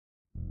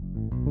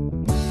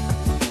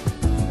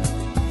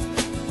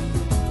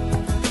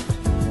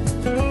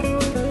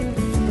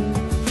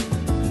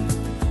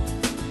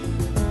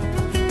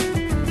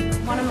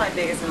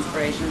biggest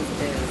inspirations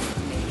is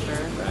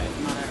nature. Right.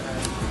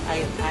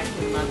 I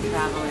actually love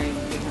traveling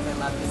because I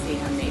love to see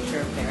how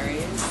nature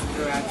varies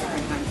throughout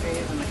different countries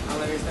and the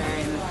colors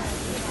vary.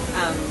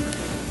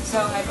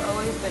 So I've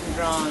always been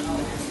drawn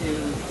to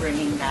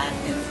bringing that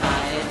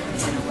inside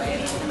in a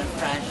way that's kind of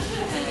fresh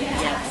and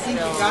yet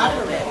still a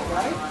little bit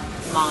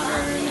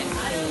modern and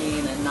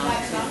clean and not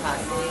too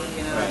fussy.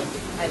 You know,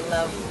 I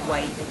love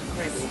white,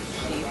 crisp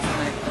sheets, and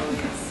I've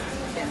always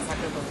been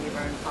such a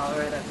believer and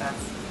follower that that's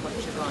what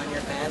should go on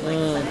your bed, like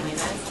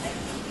cleanliness.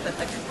 But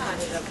the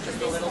punch of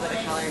just a little bit of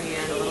color here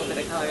and a little bit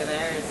of color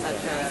there is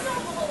such an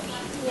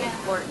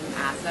important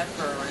asset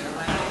for a room,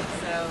 I think.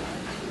 So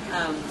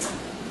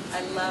I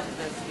love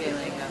this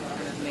feeling of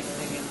kind of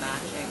mixing and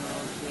matching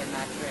little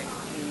geometric,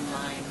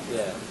 streamlined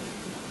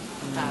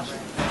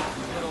fabric.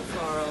 A little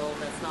floral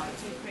that's not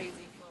too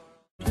crazy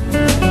floral.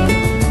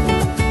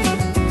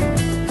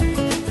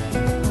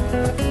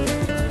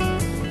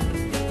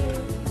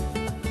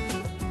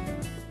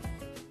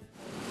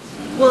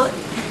 Well,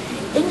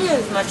 India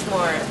is much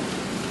more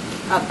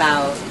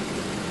about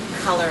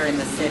color in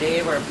the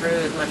city, where Peru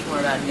is much more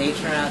about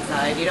nature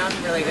outside. You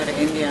don't really go to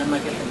India and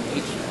look at the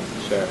nature.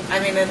 Sure. I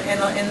mean, in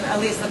at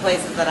least the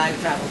places that I've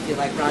traveled to,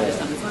 like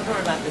Rajasthan, it's much more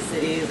about the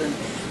cities and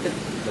the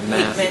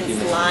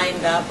pigments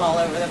lined up all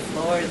over the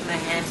floors and the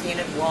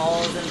hand-painted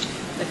walls and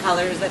the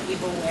colors that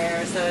people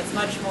wear. So it's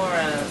much more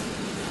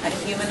a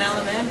human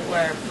element,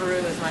 where Peru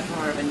is much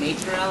more of a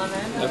nature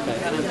element. Okay.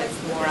 Kind of, it's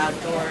more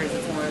outdoors,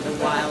 it's more of the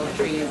wild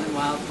trees and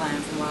wild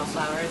plants and wild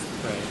flowers.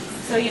 Right.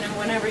 So, you know,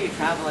 whenever you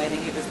travel, I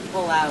think you just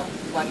pull out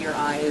what your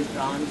eye is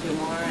drawn to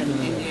more. And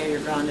in India, you're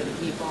drawn to the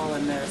people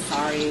and their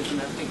saris and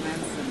their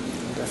pigments. And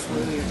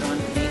Peru, you're drawn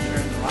to nature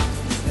and the rocks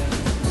and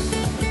stones.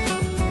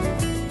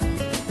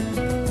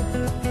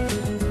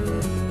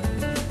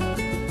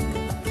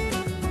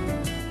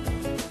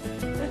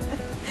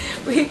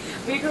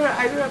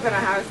 I grew up in a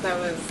house that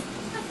was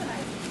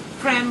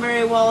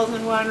cranberry walls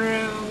in one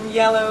room,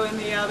 yellow in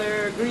the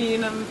other,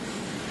 green and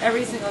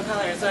every single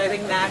color. So I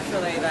think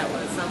naturally that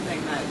was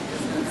something that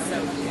just was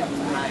soaked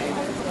into my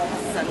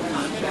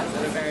subconscious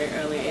at a very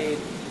early age.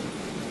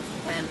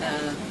 And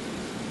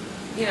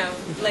you know,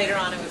 later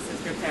on it was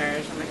Sister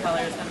Parish, and the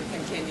colors kind of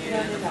continued,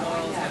 and the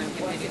florals kind of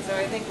continued. So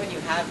I think when you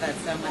have that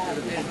so much of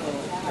a visual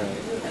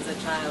as a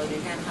child,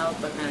 you can't help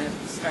but kind of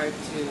start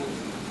to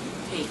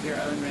take your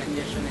own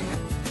renditioning.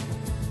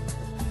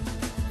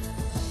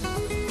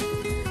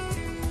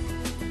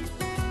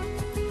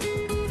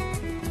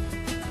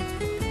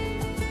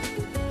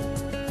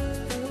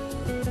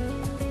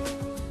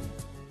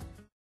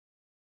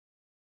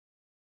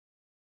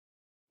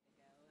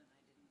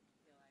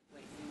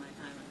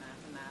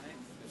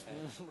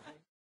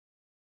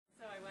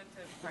 So I went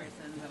to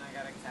Parsons and I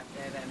got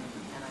accepted,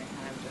 and I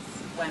kind of just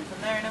went from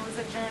there, and it was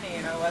a journey.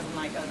 You know, it wasn't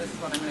like, oh, this is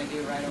what I'm going to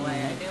do right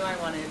away. I knew I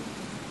wanted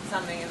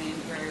something in the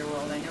interior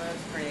world. I knew I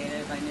was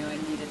creative. I knew I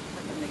needed to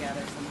put them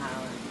together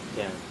somehow. And,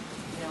 you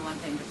know, one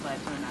thing just led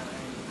to another,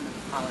 and you kind of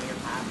follow your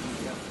path.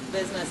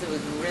 Business, it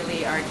was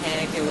really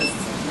archaic. It was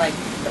like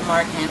the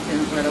Mark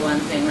Hamptons were the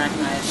ones being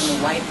recognized, and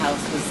the White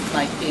House was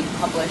like being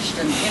published.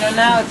 And, you know,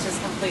 now it's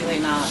just completely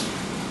not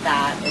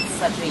that. It's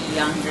such a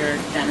younger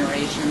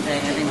generation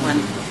thing. I think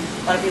when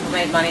a lot of people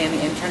made money on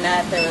the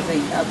internet, there was a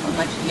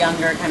much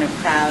younger kind of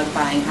crowd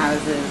buying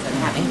houses and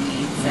having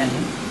needs, and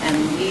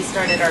we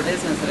started our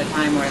business at a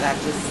time where that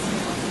just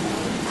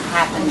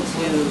happened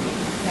to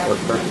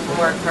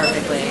work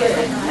perfectly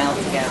and meld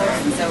together,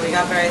 and so we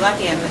got very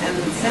lucky, and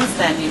since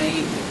then, you know,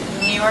 in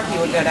New York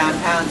you would go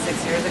downtown 6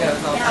 years ago, it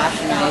was all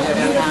fashion, and you go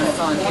downtown, it's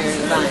all interior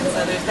design,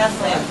 so there's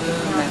definitely a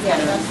boom that's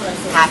kind of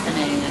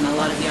happening, and a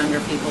lot of younger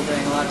people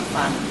doing a lot of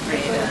fun,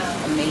 creative,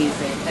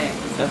 amazing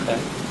things. Okay.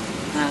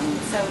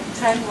 So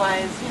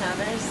trend-wise, you know,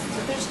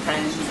 there's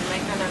trends, and they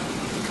kind of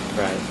I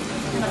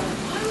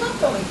love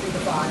going through the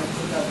bottoms.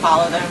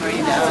 follow them, or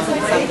you know, some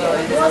go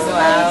in, some go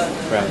out,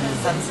 Right.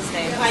 some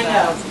sustain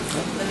themselves.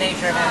 It's the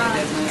nature of any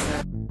business.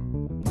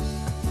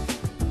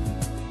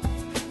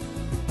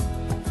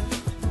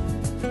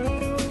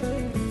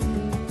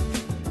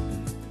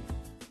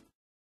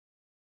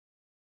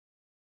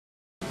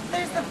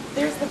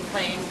 There's the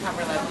plain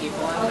coverlet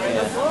people, and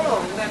there's the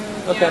florals and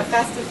you know,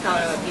 festive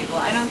coverlet people.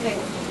 I don't think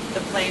the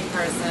plain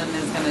person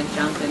is going to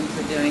jump into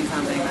doing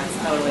something that's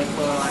totally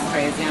floral and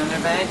crazy on their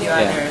bed. You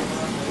either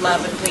love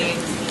a clean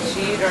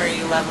sheet, or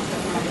you love,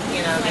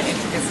 you know, the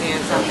intricacy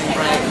of something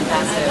bright and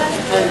festive.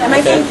 And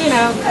I think, you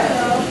know,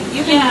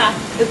 you can.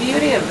 The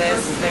beauty of this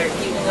is that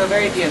you can go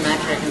very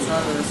geometric and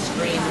sort of a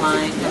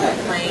streamlined and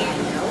plain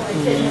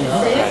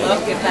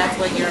look, if that's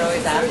what you're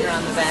always after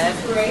on the bed,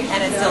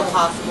 and it's still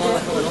possible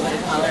with a little bit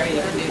of color.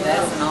 You can do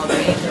this and all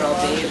beige or all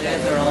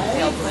beiges or all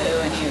pale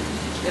blue, and you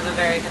have a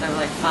very kind of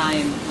like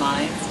fine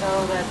line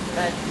still that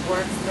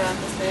works throughout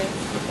the space.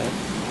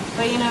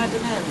 But you know, it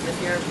depends. If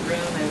your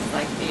room is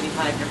like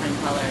 85 different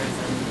colors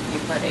and you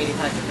put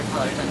 85 different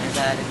colors on your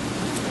bed,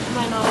 it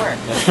might not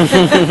work.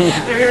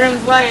 If your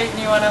room's white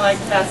and you want to like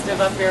festive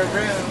up your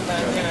room,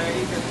 then you know,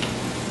 you can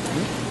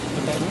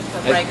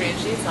put bright green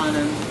sheets on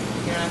and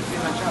you don't have to do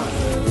much else.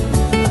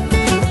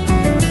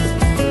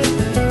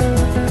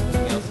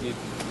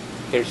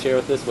 care to share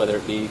with us, whether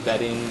it be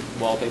bedding,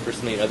 wallpaper,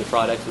 some of your other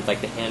products with like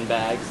the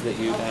handbags that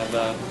you have?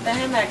 The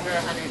handbags were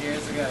 100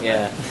 years ago.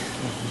 Yeah.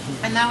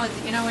 And that was,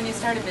 you know, when you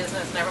start a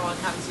business and everyone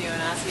comes to you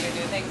and asks you to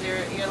do things,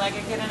 you're like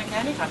a kid in a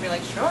candy shop. You're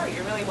like, sure,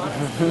 you really want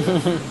us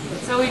to.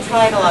 So we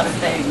tried a lot of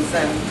things,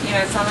 and you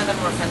know, some of them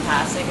were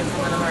fantastic, and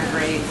some of them were a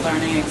great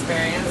learning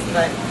experience.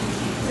 But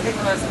I think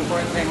the most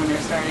important thing when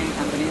you're starting a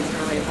company is to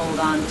really hold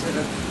on to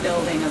the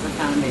building as a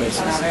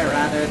foundation of it,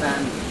 rather than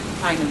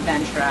trying to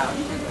venture out.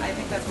 I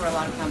think that's where a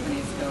lot of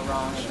companies go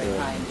wrong if they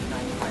try and do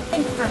 95. I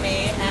think for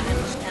me, and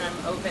I'm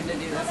open to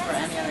do this for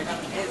any other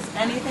company, is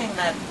anything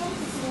that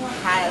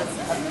has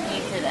a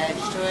painted edge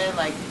to it,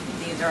 like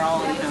these are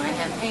all, you know, I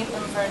hand paint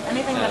them for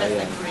anything that is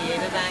the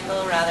creative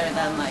angle rather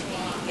than like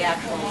the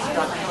actual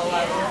structural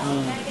level.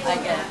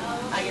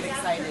 I get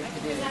excited to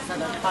do it, so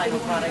the final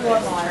product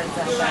turns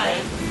out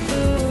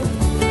better.